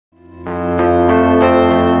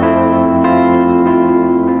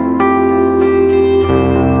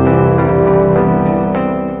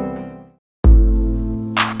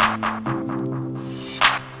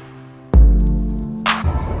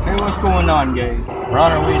guys. We're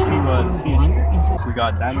on our way to the CNE. We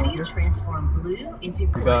got Daniel here.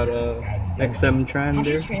 We got XM Tran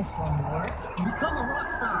there.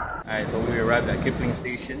 Alright, so we arrived at Kipling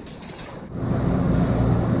Station.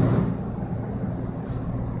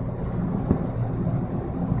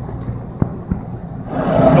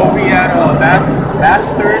 So we at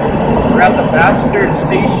Bastard. We're at the Bastard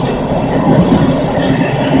Station.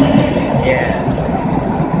 Yeah.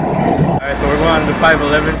 Alright, so we're going to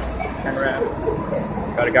 511 and wrap.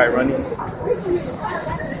 Got a guy running.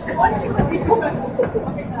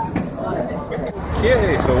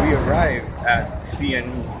 Okay, so we arrived at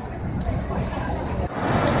CNE.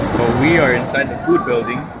 So we are inside the food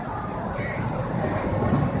building.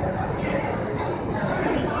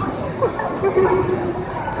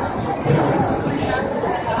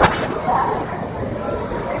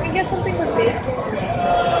 Can we get something with bacon?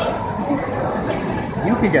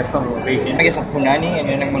 You can get something with bacon. I get some punani and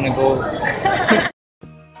then I'm gonna go.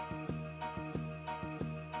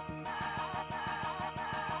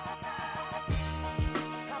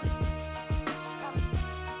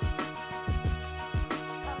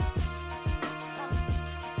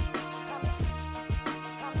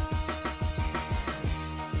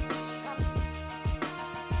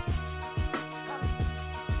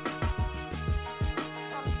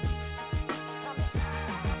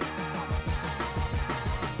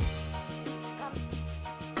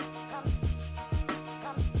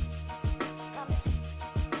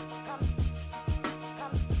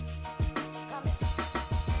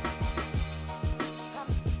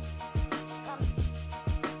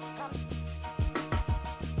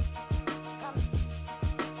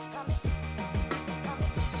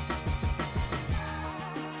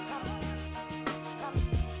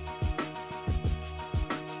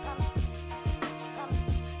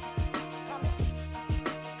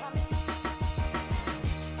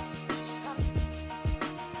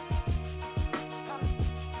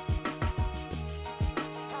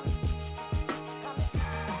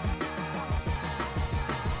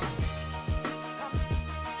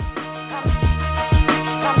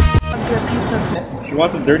 She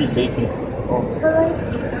wants a dirty bacon. But like,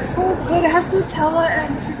 it's so good. It has Nutella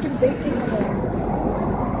and freaking bacon in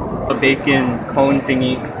it. A bacon cone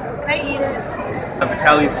thingy. Can I eat it?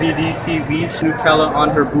 Vitaly CDTV Nutella on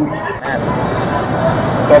her booty.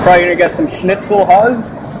 So I'm probably gonna get some schnitzel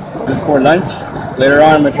Haas just for lunch. Later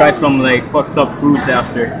on I'm gonna try some like fucked up foods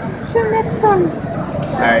after.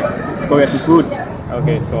 Alright, let's go get some food.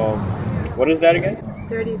 Okay, so what is that again?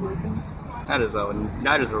 Dirty bacon. That is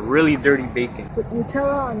a really dirty bacon. With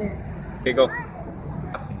Nutella on it. Okay, go.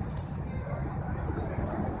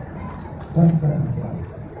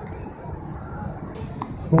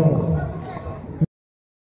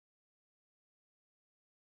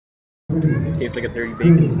 Tastes like a dirty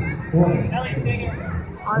bacon.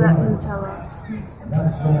 All that Nutella.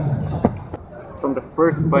 From the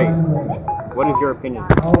first bite, what is your opinion?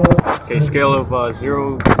 Okay, scale of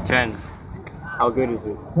 0 to 10. How good is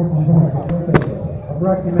it? 8.5.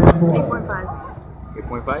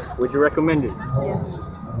 8.5? Would you recommend it? Yes.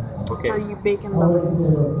 Okay. So you bacon lovers.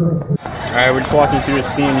 Alright, we're just walking through the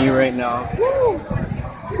CNE right now.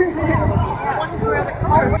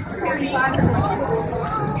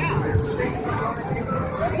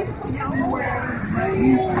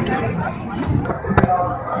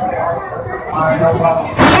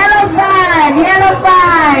 Yellow 5, yellow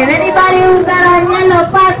 5. Anybody who's got on yellow,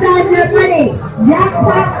 5 times your money.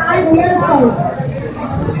 Jackpot on yellow.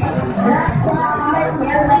 Jackpot on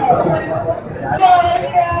yellow.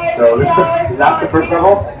 So that's the first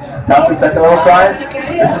level. That's the second level prize.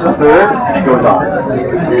 This is the third, and it goes on.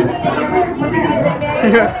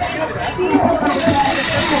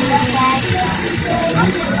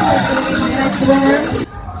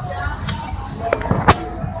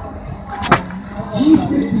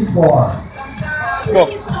 Let's go.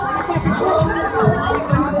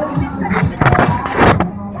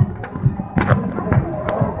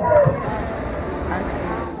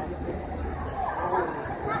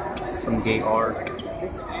 Some gay art.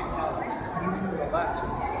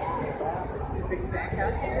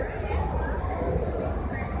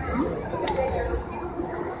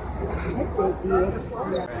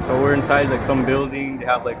 So we're inside like some building. They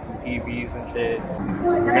have like some TVs and shit.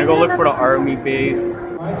 We're gonna go look for the army base.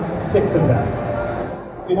 6 of them.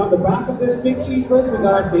 And on the back of this big cheese list, we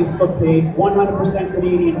got our Facebook page, 100%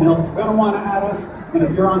 Canadian Milk. You're gonna want to add us, and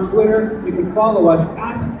if you're on Twitter, you can follow us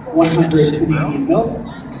at 100 Canadian Milk.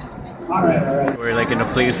 All right. We're like in a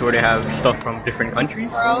place where they have stuff from different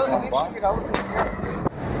countries.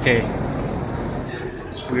 Okay,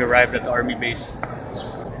 we arrived at the army base.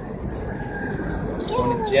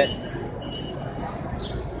 On a jet.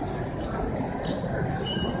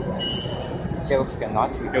 Que looks like a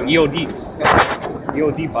Nazi. Yo, EOD.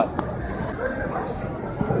 EOD pot.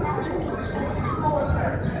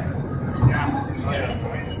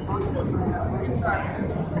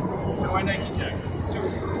 My Nike check. 2. So I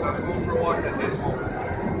was going for a walk that day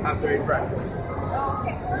after I ate breakfast.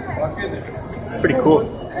 Pretty cool.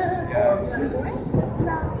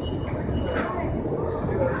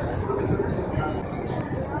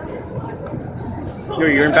 Yo,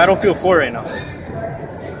 you're in Battlefield 4 right now.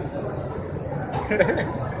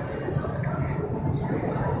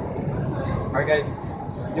 Alright guys,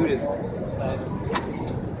 let's do this.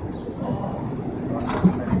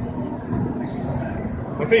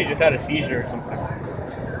 Looks like you just had a seizure or something.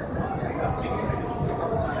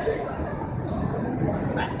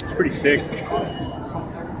 It's pretty sick.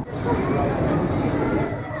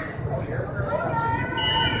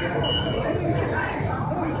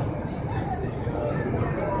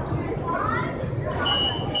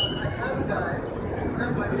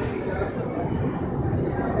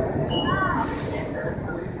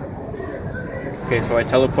 Okay, so I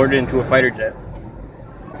teleported into a fighter jet.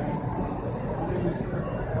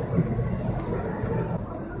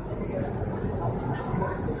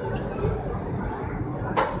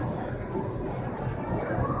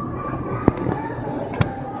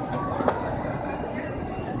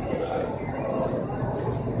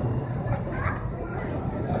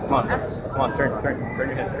 Come on, turn your head, turn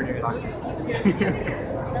your head.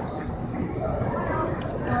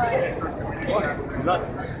 Good luck.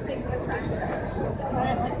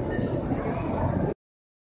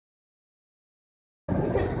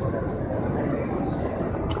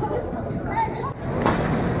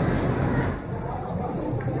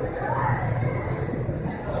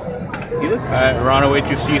 Alright, we're on our way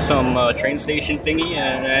to see some train station thingy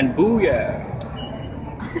and booyah!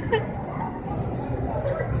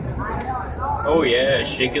 Oh yeah,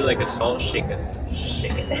 shake it like a salt shaker.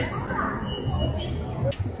 Shake it.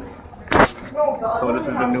 So this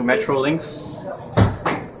is the new Metro Links.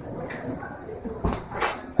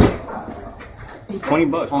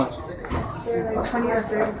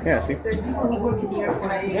 $20. Yeah, see?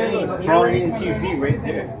 Drawing TZ right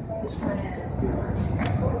there.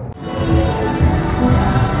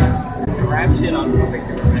 Wrap shit on perfect.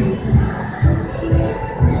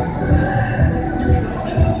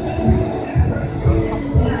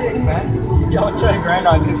 Y'all try to grind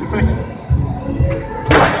on this thing.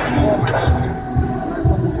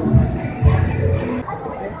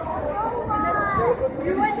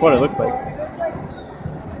 That's what it looks like.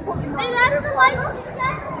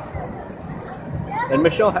 And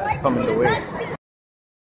Michelle had to come in the way.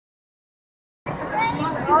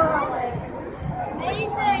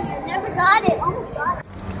 Got it.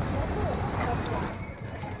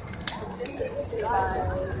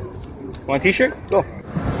 Want a t-shirt? Go.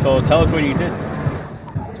 So tell us what you did.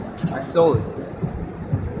 I stole it.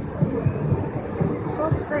 So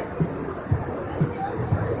sick.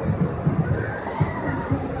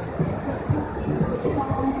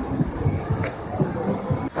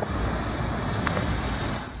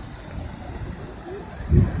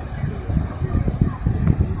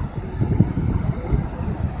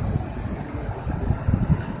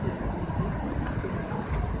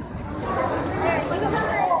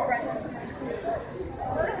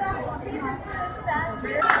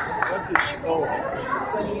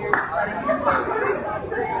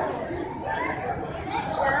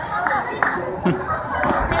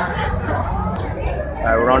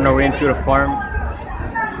 Alright, we're on our way into the farm.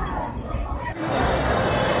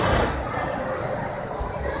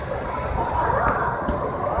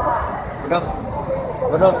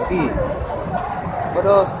 What else eat? What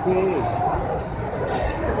else eat?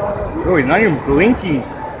 Oh, he's not even blinking.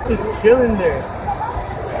 Just chilling there.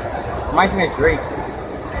 Reminds me of Drake.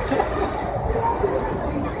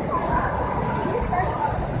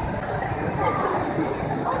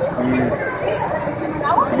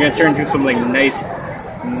 We're gonna turn into some like nice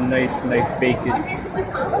bacon.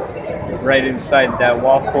 Right inside that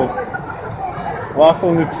waffle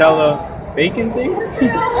Nutella bacon thing?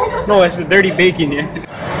 No, it's the dirty bacon, yeah.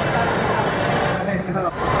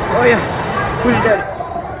 Oh yeah, who's your daddy?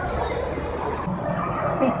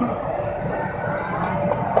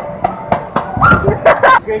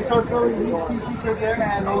 Okay, so Curly, these 2 seats right there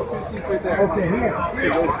and those 2 seats right there. Okay, here.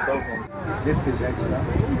 This is extra.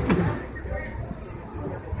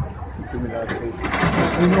 Zoom it out, please.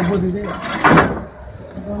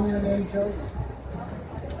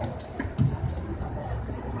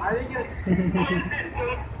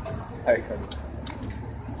 Alright, come.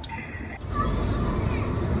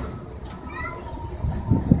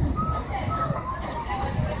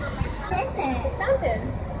 Fountain.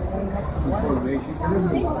 No.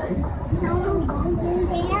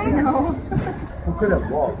 Who could have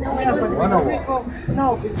walked? Wanna walk.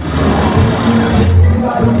 No. This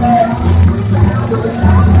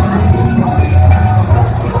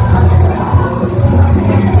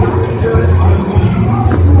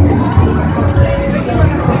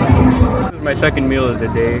is my second meal of the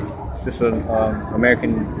day. It's just an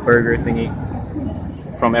American burger thingy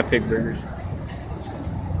from Epic Burgers.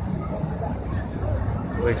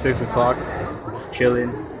 It's like 6 o'clock, just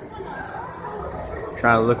chilling,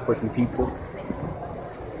 trying to look for some people.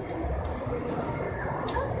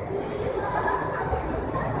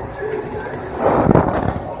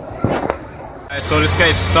 Alright, so this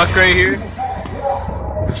guy's stuck right here.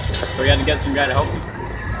 So we had to get some guy to help him.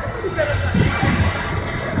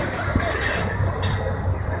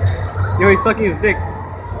 Yo, he's sucking his dick.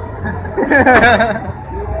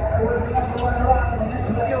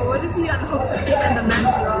 Yo, what if he unhooked the thing and the man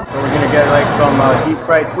flew off? So we're gonna get like some deep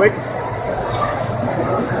fried Twix.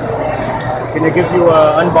 Gonna give you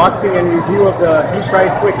an unboxing and review of the deep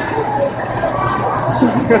fried Twix.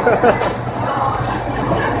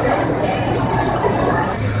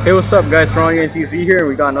 Hey, what's up guys, Toronto UNTZ here.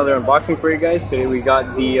 We got another unboxing for you guys. Today we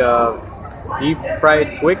got the deep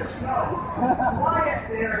fried Twix.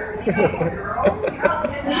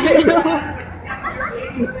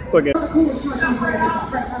 Okay.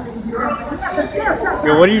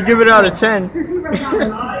 Yo, what do you give it out of 10?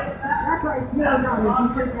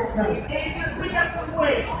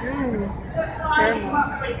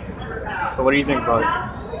 So what do you think about it?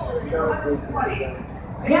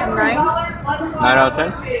 9? 9 out of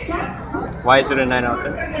 10? Why is it a 9 out of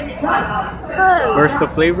 10? Because Burst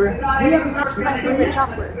of flavor? it's my favorite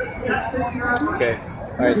chocolate. Okay.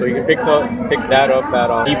 Alright, so you can pick that up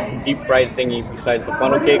at deep fried thingy besides the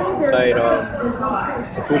funnel cakes inside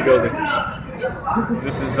the food building.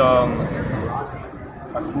 This is a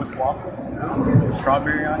Swiss waffle with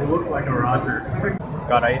strawberry on it. It looks like a Roger. It's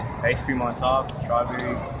got ice cream on top,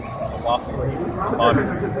 strawberry, it's a waffle, butter.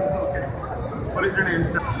 What is your name?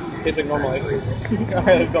 Tastes like normal ice cream.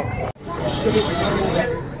 Alright, let's go.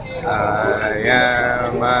 I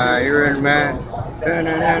am Iron Man.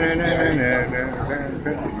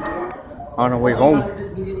 On our way home.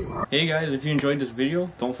 Hey guys, if you enjoyed this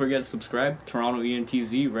video, don't forget to subscribe. Toronto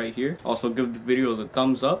ENTZ right here. Also give the videos a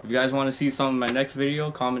thumbs up. If you guys want to see some of my next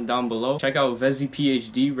video, comment down below. Check out Vezi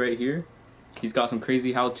PhD right here. He's got some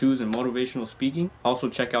crazy how-tos and motivational speaking. Also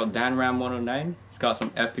check out Dan Ram 109. He's got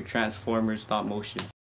some epic Transformers stop motion.